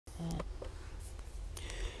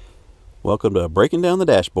Welcome to Breaking Down the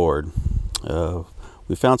Dashboard.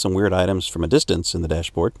 We found some weird items from a distance in the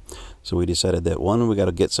dashboard, so we decided that one, we got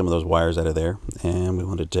to get some of those wires out of there, and we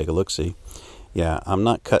wanted to take a look-see. Yeah, I'm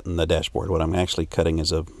not cutting the dashboard. What I'm actually cutting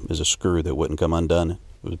is a screw that wouldn't come undone.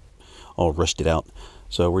 It was all rusted out,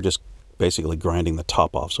 so we're just basically grinding the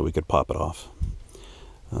top off so we could pop it off.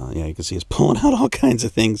 Yeah, you can see it's pulling out all kinds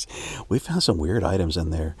of things. We found some weird items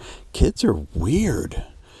in there. Kids are weird.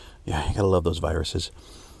 Yeah, you gotta love those viruses.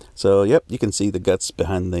 So, yep, you can see the guts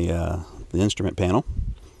behind the instrument panel.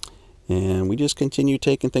 And we just continue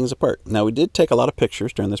taking things apart. Now, we did take a lot of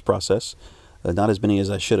pictures during this process. Not as many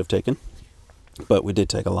as I should have taken, but we did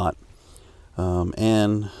take a lot.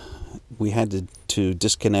 And we had to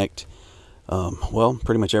disconnect, well,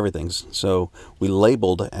 pretty much everything. So we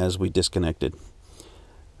labeled as we disconnected.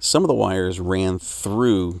 Some of the wires ran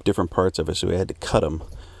through different parts of it, so we had to cut them.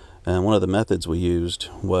 And one of the methods we used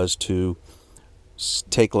was to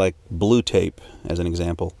take like blue tape as an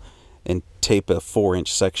example and tape a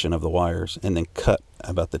 4-inch section of the wires and then cut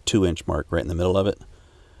about the 2-inch mark right in the middle of it,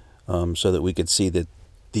 so that we could see that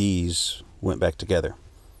these went back together.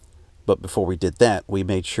 But before we did that, we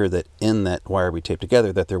made sure that in that wire we taped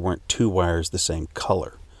together that there weren't two wires the same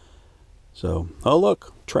color. So, oh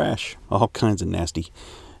look, trash, all kinds of nasty.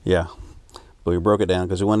 Yeah. But we broke it down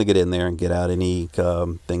because we wanted to get in there and get out any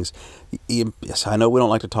things. Yes, I know we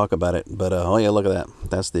don't like to talk about it, but oh yeah, look at that.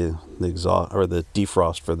 That's the exhaust or the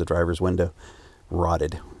defrost for the driver's window,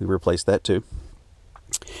 rotted. We replaced that too.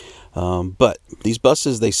 But these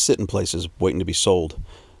buses, they sit in places waiting to be sold,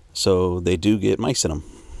 so they do get mice in them.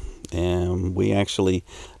 And we actually,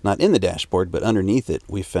 not in the dashboard, but underneath it,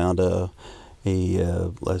 we found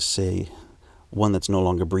let's say, one that's no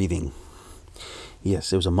longer breathing.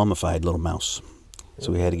 Yes, it was a mummified little mouse,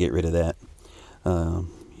 so we had to get rid of that.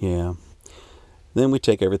 Yeah. Then we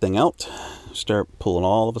take everything out, start pulling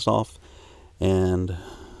all of us off, and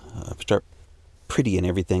start prettying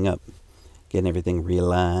everything up, getting everything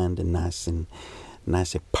realigned and nice and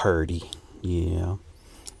purty. Yeah.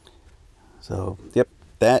 So, yep,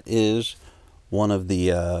 that is one of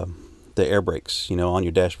the air brakes. You know, on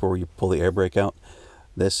your dashboard where you pull the air brake out.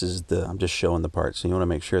 This is I'm just showing the part, so you want to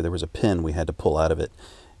make sure there was a pin we had to pull out of it,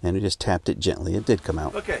 and we just tapped it gently. It did come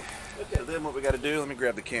out. Okay, then what we got to do, let me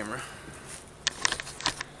grab the camera.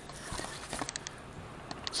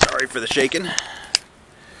 Sorry for the shaking.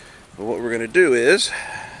 But what we're going to do is,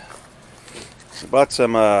 I bought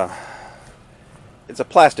some, it's a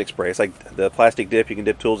plastic spray. It's like the plastic dip, you can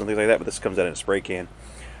dip tools and things like that, but this comes out in a spray can.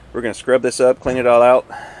 We're going to scrub this up, clean it all out,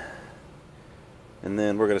 and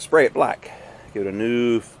then we're going to spray it black. Give it a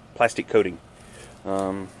new plastic coating.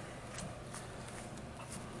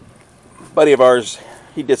 Buddy of ours,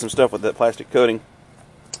 he did some stuff with that plastic coating.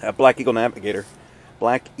 Black Eagle Navigator.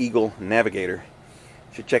 Black Eagle Navigator.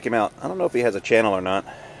 You should check him out. I don't know if he has a channel or not,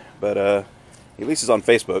 but he at least is on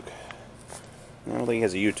Facebook. I don't think he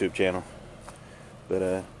has a YouTube channel.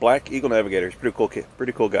 But Black Eagle Navigator, he's a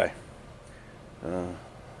pretty cool guy. And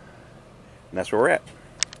that's where we're at.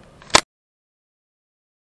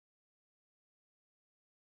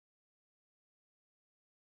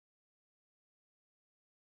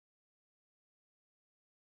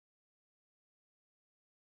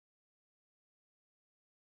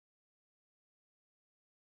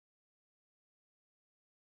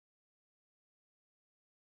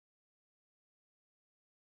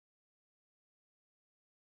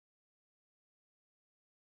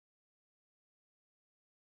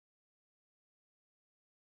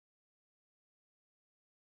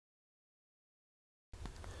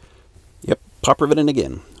 Yep, pop riveting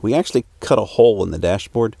again. We actually cut a hole in the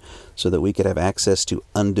dashboard so that we could have access to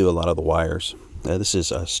undo a lot of the wires. This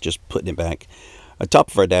is us just putting it back. The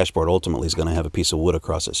top of our dashboard ultimately is going to have a piece of wood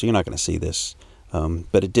across it, so you're not going to see this.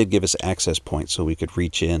 But it did give us access points so we could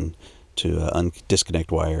reach in to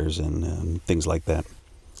disconnect wires and things like that.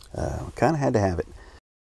 Kind of had to have it.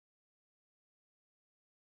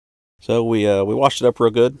 So we washed it up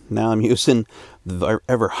real good. Now I'm using the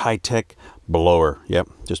ever high-tech blower. Yep,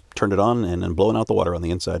 just turned it on and then blowing out the water on the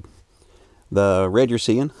inside. The red you're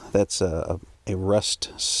seeing, that's a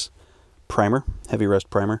rust primer, heavy rust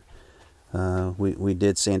primer. We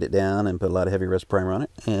did sand it down and put a lot of heavy rust primer on it,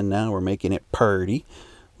 and now we're making it purty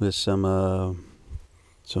with some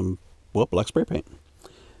black spray paint.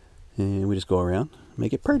 And we just go around,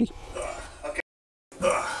 make it purty.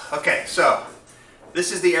 Okay, so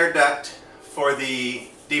this is the air duct for the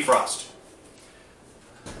defrost.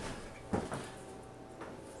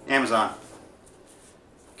 Amazon.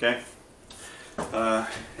 Okay.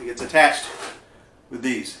 It gets attached with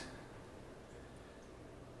these.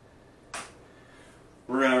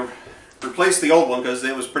 We're going to replaced the old one because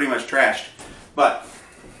it was pretty much trashed. But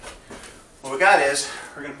what we got is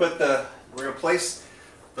we're gonna place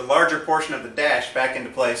the larger portion of the dash back into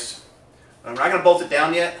place. I'm not gonna bolt it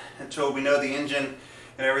down yet until we know the engine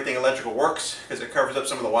and everything electrical works, because it covers up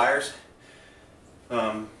some of the wires.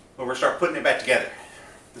 But we're gonna start putting it back together.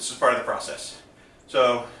 This is part of the process.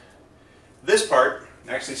 So this part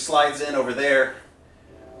actually slides in over there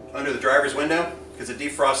under the driver's window, because it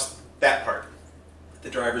defrosts that part, the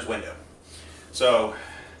driver's window. So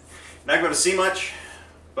you're not going to see much,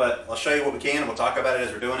 but I'll show you what we can and we'll talk about it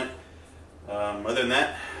as we're doing it. Other than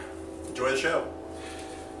that, enjoy the show.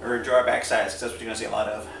 Or enjoy our backsides, because that's what you're going to see a lot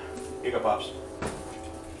of. Here you go, Pops.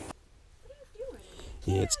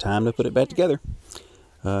 It's time to put it back together.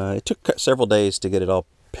 It took several days to get it all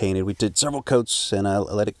painted. We did several coats and I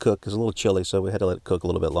let it cook. It was a little chilly, so we had to let it cook a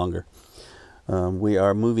little bit longer. We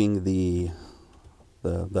are moving the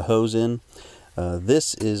hose in.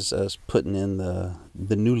 This is us putting in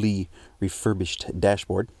the newly refurbished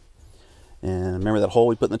dashboard. And remember that hole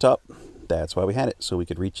we put in the top? That's why we had it, so we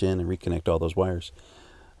could reach in and reconnect all those wires.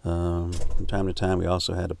 From time to time, we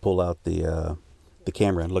also had to pull out the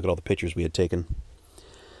camera and look at all the pictures we had taken.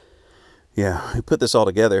 Yeah, we put this all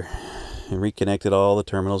together and reconnected all the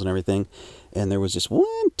terminals and everything. And there was just one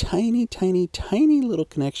tiny little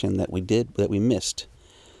connection that we missed.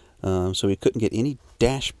 So we couldn't get any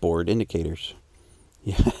dashboard indicators.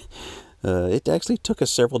 Yeah, it actually took us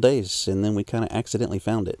several days, and then we kind of accidentally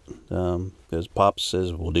found it. Because Pops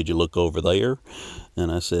says, well, did you look over there? And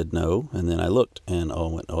I said, no. And then I looked, and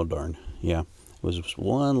oh darn. Yeah, it was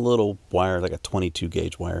one little wire, like a 22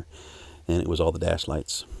 gauge wire, and it was all the dash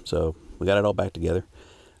lights. So we got it all back together.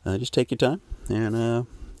 Just take your time, and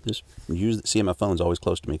just see, my phone's always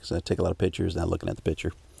close to me because I take a lot of pictures and I'm looking at the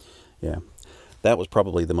picture. Yeah, that was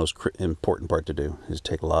probably the most important part to do, is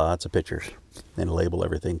take lots of pictures and label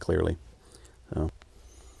everything clearly. So,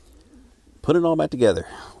 put it all back together.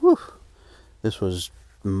 Whew. This was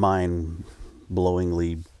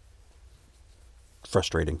mind-blowingly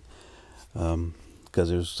frustrating, because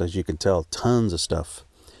there's, as you can tell, tons of stuff.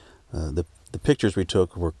 The pictures we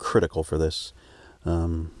took were critical for this.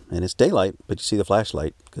 And it's daylight, but you see the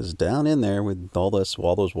flashlight, because down in there with all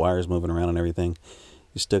those wires moving around and everything,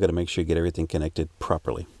 you still got to make sure you get everything connected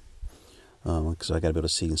properly. Because I got to be able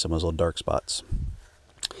to see in some of those little dark spots.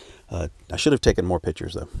 I should have taken more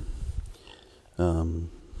pictures though.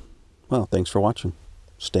 Well, thanks for watching.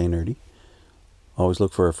 Stay nerdy. Always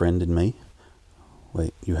look for a friend in me.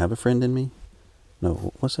 Wait, you have a friend in me?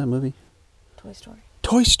 No, what's that movie? Toy Story.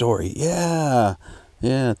 Toy Story, yeah.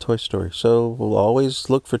 Yeah, Toy Story. So we'll always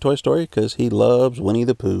look for Toy Story because he loves Winnie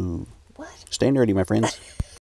the Pooh. What? Stay nerdy, my friends.